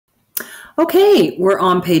Okay, we're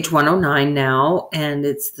on page 109 now, and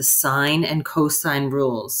it's the sine and cosine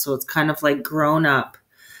rules. So it's kind of like grown up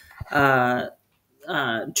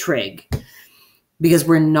trig, because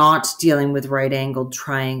we're not dealing with right-angled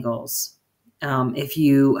triangles. If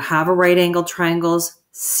you have a right-angled triangles,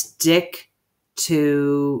 stick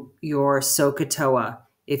to your SOHCAHTOA.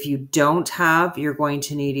 If you don't have, you're going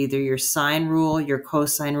to need either your sine rule, your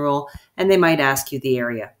cosine rule, and they might ask you the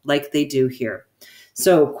area, like they do here.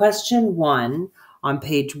 So question 1 on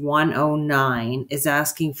page 109 is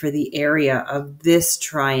asking for the area of this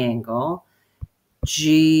triangle,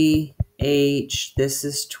 GH, this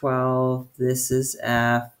is 12, this is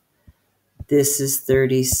F, this is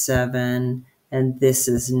 37, and this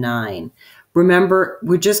is 9. Remember,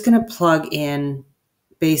 we're just going to plug in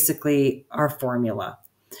basically our formula.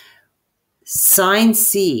 Sine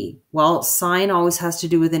C, well, sine always has to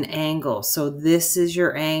do with an angle. So this is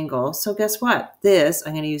your angle. So guess what? This,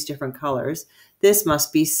 I'm going to use different colors. This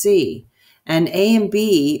must be C. And A and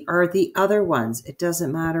B are the other ones. It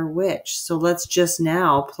doesn't matter which. So let's just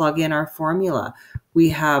now plug in our formula. We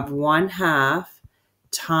have 1/2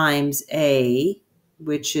 times A,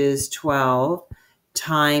 which is 12,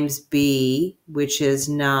 times B, which is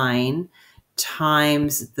 9,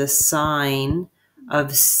 times the sine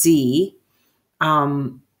of C.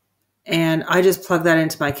 And I just plug that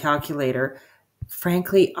into my calculator.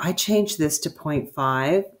 Frankly, I changed this to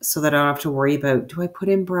 0.5 so that I don't have to worry about, do I put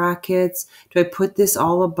in brackets? Do I put this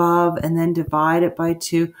all above and then divide it by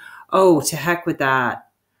 2? Oh, to heck with that.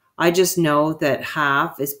 I just know that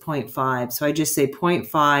half is 0.5. So I just say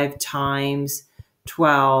 0.5 times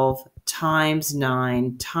 12 times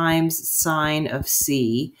 9 times sine of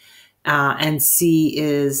C. And C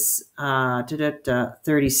is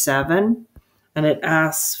 37. And it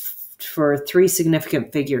asks for 3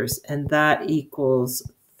 significant figures, and that equals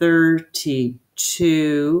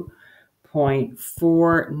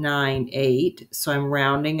 32.498. So I'm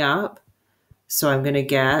rounding up. So I'm going to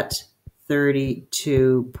get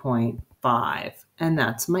 32.5, and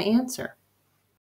that's my answer.